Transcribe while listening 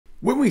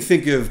When we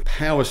think of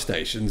power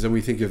stations and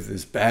we think of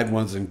there's bad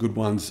ones and good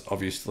ones,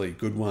 obviously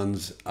good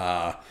ones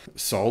are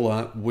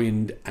solar,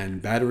 wind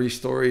and battery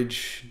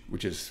storage,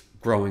 which is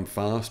growing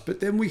fast. But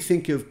then we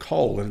think of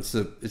coal and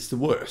it's the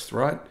worst,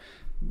 right?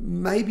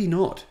 Maybe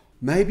not.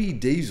 Maybe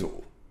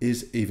diesel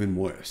is even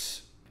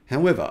worse.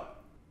 However,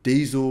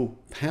 diesel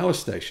power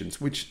stations,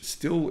 which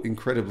still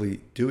incredibly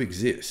do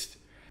exist,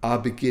 are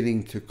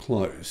beginning to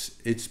close.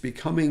 It's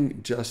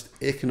becoming just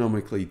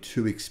economically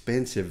too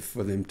expensive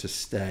for them to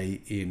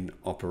stay in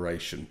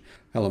operation.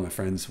 Hello, my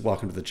friends.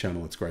 Welcome to the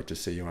channel. It's great to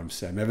see you. I'm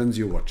Sam Evans.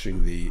 You're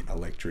watching the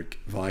Electric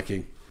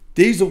Viking.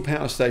 Diesel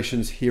power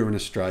stations here in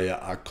Australia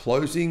are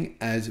closing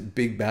as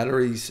big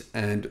batteries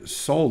and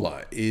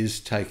solar is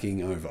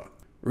taking over.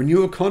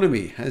 Renewable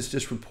Economy has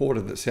just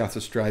reported that South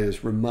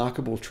Australia's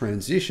remarkable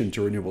transition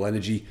to renewable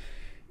energy,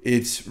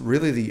 it's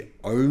really the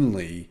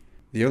only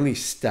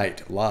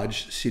state,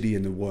 large city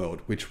in the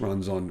world, which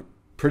runs on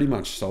pretty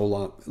much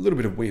solar, a little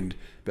bit of wind,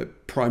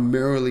 but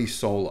primarily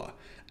solar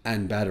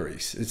and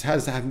batteries. It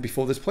has happened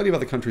before. There's plenty of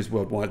other countries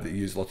worldwide that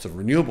use lots of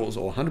renewables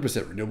or 100%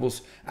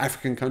 renewables,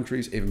 African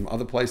countries, even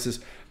other places.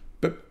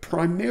 But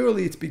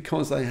primarily it's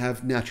because they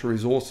have natural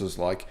resources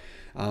like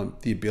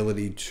the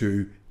ability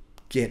to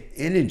get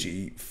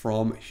energy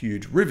from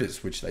huge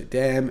rivers, which they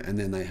dam, and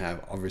then they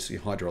have obviously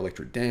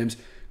hydroelectric dams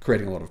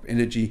creating a lot of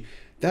energy.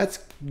 That's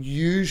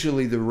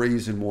usually the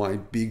reason why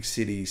big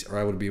cities are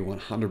able to be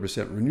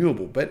 100%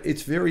 renewable. But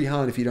it's very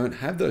hard if you don't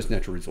have those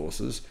natural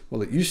resources.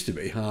 Well, it used to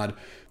be hard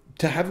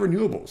to have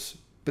renewables,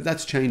 but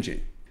that's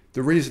changing.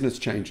 The reason it's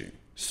changing,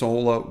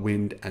 solar,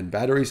 wind, and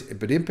batteries,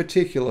 but in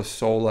particular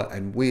solar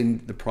and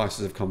wind, the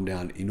prices have come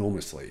down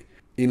enormously,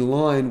 in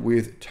line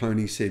with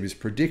Tony Seba's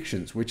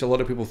predictions, which a lot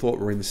of people thought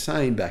were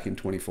insane back in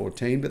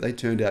 2014, but they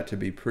turned out to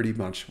be pretty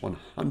much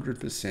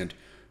 100%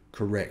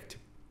 correct.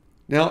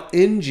 Now,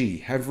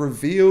 Engie have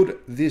revealed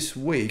this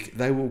week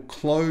they will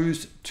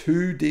close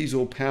 2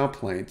 diesel power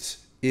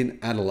plants in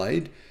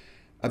Adelaide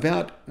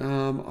about,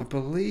 I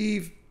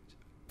believe,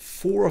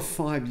 4 or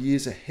 5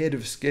 years ahead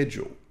of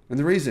schedule. And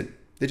the reason,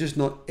 they're just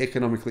not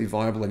economically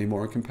viable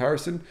anymore in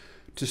comparison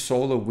to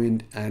solar,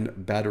 wind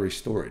and battery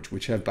storage,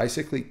 which have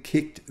basically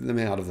kicked them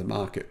out of the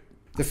market.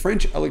 The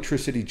French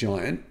electricity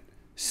giant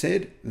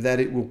said that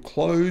it will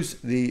close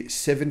the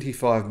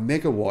 75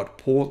 megawatt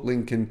Port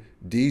Lincoln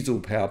diesel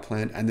power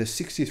plant and the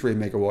 63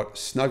 megawatt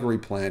Snuggery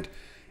plant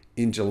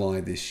in July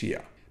this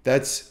year.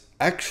 That's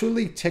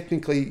actually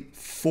technically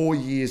 4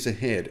 years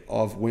ahead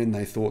of when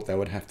they thought they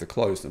would have to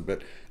close them,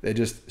 but they're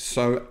just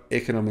so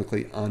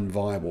economically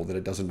unviable that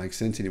it doesn't make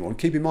sense anymore. And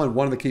keep in mind,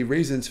 one of the key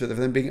reasons for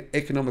them being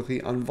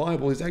economically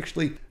unviable is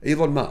actually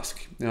Elon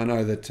Musk. Now, I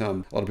know that a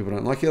lot of people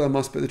don't like Elon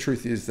Musk, but the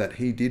truth is that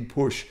he did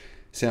push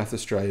South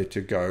Australia to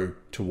go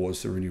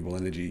towards the renewable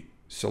energy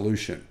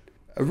solution.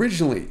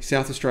 Originally,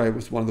 South Australia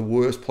was one of the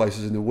worst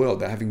places in the world.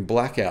 They're having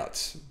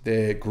blackouts.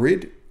 Their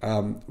grid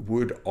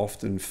would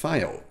often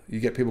fail. You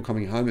get people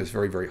coming home, it's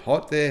very, very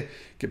hot there.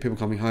 Get people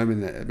coming home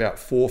in about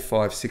 4,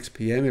 5, 6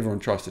 p.m. Everyone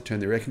tries to turn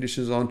their air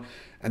conditioners on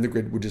and the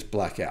grid would just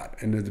black out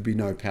and there'd be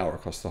no power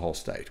across the whole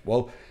state.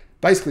 Well,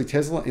 basically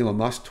Tesla, Elon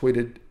Musk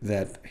tweeted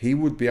that he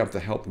would be able to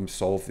help them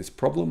solve this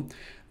problem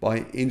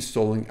by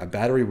installing a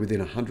battery within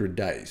 100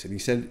 days. And he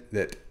said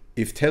that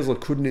if Tesla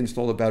couldn't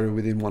install a battery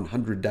within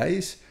 100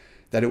 days,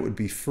 that it would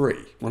be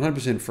free,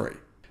 100% free.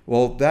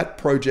 Well, that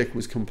project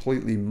was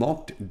completely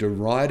mocked,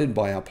 derided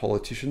by our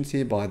politicians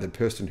here, by the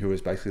person who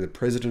was basically the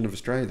president of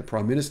Australia, the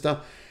Prime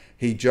Minister.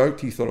 He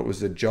joked, he thought it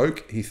was a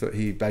joke.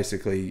 He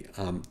basically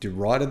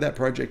derided that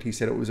project. He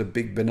said it was a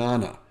big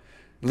banana.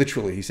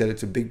 Literally, he said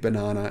it's a big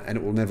banana and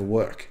it will never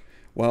work.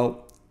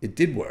 Well, it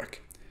did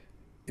work.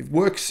 It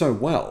worked so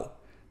well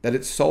that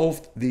it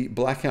solved the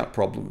blackout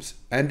problems.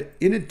 And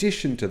in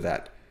addition to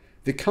that,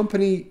 the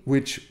company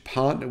which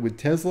partnered with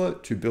Tesla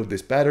to build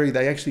this battery,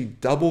 they actually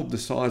doubled the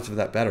size of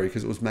that battery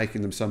because it was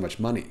making them so much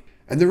money.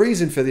 And the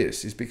reason for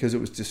this is because it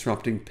was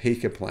disrupting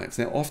peaker plants.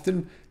 Now,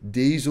 often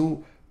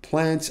diesel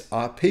plants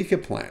are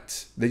peaker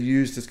plants. They're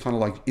used as kind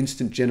of like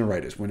instant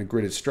generators when a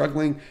grid is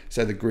struggling.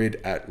 So the grid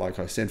at, like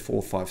I said,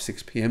 4, 5,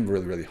 6 p.m.,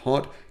 really, really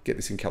hot. Get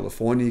this in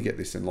California, get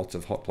this in lots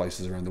of hot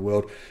places around the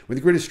world. When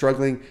the grid is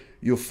struggling,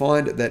 you'll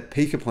find that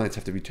peaker plants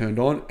have to be turned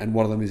on, and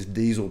one of them is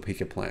diesel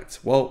peaker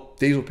plants. Well,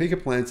 diesel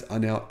peaker plants are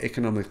now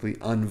economically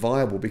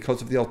unviable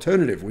because of the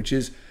alternative, which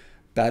is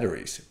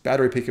batteries.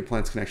 Battery peaker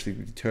plants can actually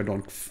be turned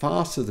on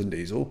faster than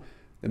diesel.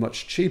 They're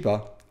much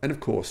cheaper and, of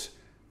course,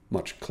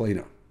 much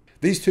cleaner.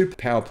 These 2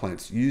 power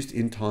plants used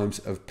in times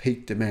of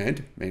peak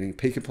demand, meaning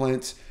peaker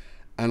plants,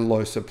 and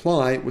low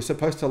supply were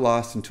supposed to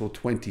last until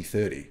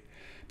 2030.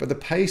 But the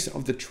pace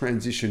of the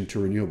transition to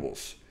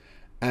renewables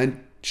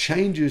and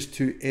changes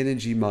to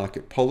energy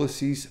market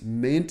policies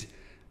meant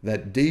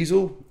that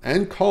diesel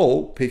and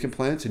coal peaker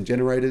plants and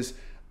generators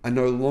are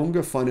no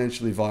longer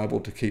financially viable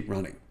to keep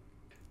running.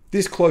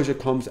 This closure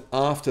comes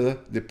after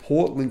the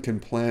Port Lincoln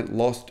plant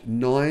lost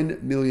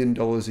 $9 million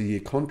a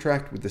year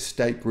contract with the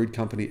state grid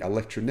company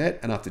Electronet,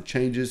 and after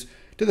changes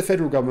to the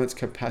federal government's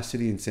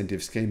capacity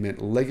incentive scheme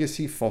meant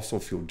legacy fossil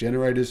fuel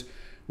generators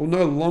will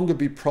no longer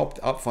be propped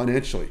up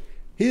financially.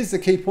 Here's the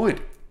key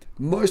point.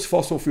 Most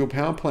fossil fuel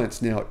power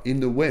plants now in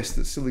the West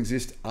that still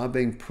exist are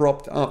being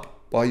propped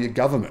up by your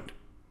government.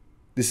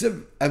 This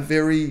is a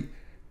very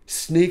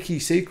sneaky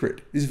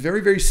secret. It's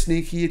very, very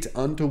sneaky. It's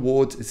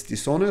untoward. It's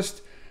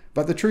dishonest.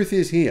 But the truth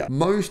is here,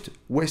 most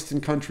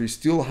Western countries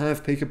still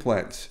have peaker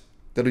plants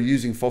that are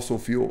using fossil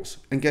fuels.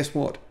 And guess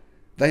what?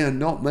 They are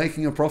not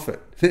making a profit.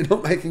 They're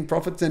not making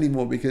profits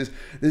anymore because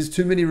there's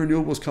too many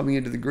renewables coming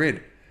into the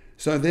grid.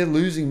 So they're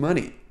losing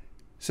money.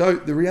 So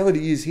the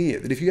reality is here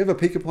that if you have a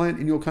peaker plant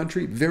in your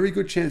country, very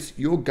good chance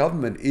your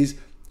government is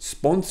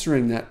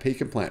sponsoring that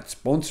peaker plant,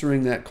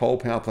 sponsoring that coal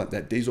power plant,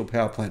 that diesel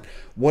power plant,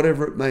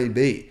 whatever it may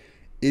be.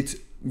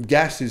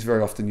 Gas is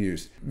very often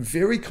used.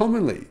 Very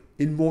commonly,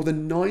 in more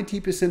than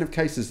 90% of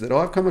cases that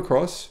I've come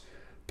across,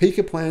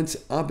 peaker plants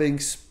are being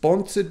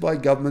sponsored by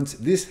governments.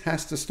 This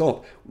has to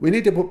stop. We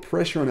need to put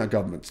pressure on our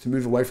governments to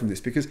move away from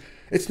this because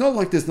it's not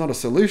like there's not a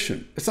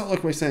solution. It's not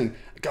like we're saying,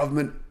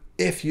 government,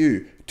 F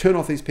you, turn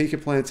off these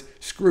peaker plants,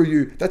 screw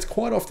you. That's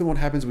quite often what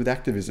happens with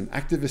activism.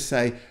 Activists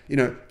say,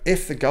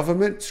 F the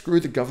government, screw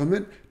the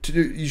government,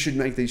 you should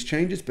make these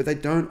changes, but they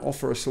don't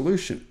offer a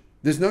solution.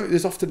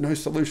 There's often no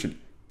solution.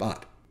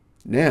 But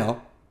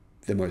now,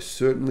 there most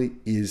certainly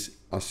is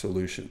a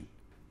solution.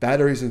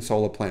 Batteries and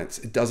solar plants.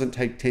 It doesn't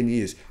take 10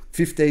 years,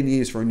 15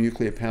 years for a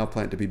nuclear power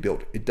plant to be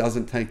built. It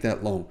doesn't take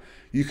that long.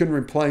 You can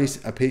replace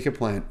a peaker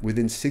plant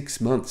within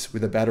 6 months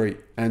with a battery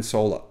and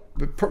solar.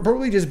 But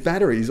probably just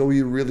batteries all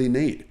you really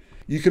need.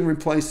 You can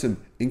replace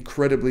them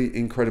incredibly,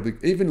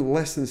 even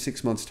less than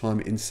 6 months' time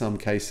in some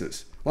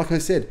cases. Like I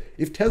said,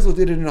 if Tesla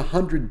did it in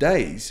 100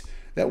 days,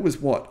 that was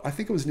what? I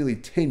think it was nearly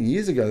 10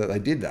 years ago that they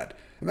did that.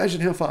 Imagine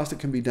how fast it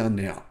can be done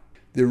now.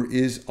 There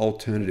is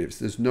alternatives.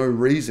 There's no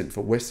reason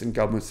for Western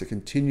governments to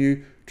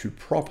continue to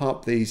prop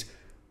up these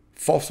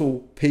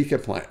fossil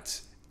peaker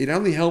plants. It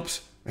only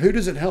helps, who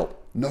does it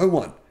help? No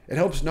one. It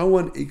helps no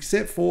one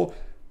except for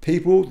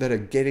people that are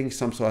getting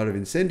some sort of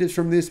incentives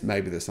from this.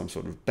 Maybe there's some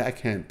sort of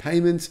backhand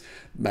payments.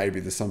 Maybe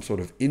there's some sort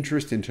of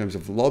interest in terms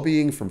of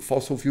lobbying from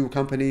fossil fuel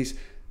companies.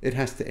 It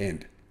has to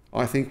end.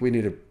 I think we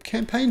need a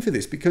campaign for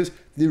this because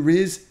there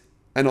is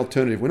an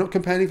alternative. We're not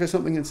campaigning for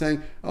something and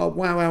saying, oh,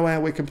 wow,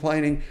 we're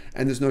complaining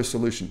and there's no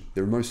solution.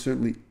 There most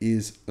certainly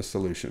is a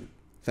solution.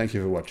 Thank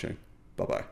you for watching. Bye-bye.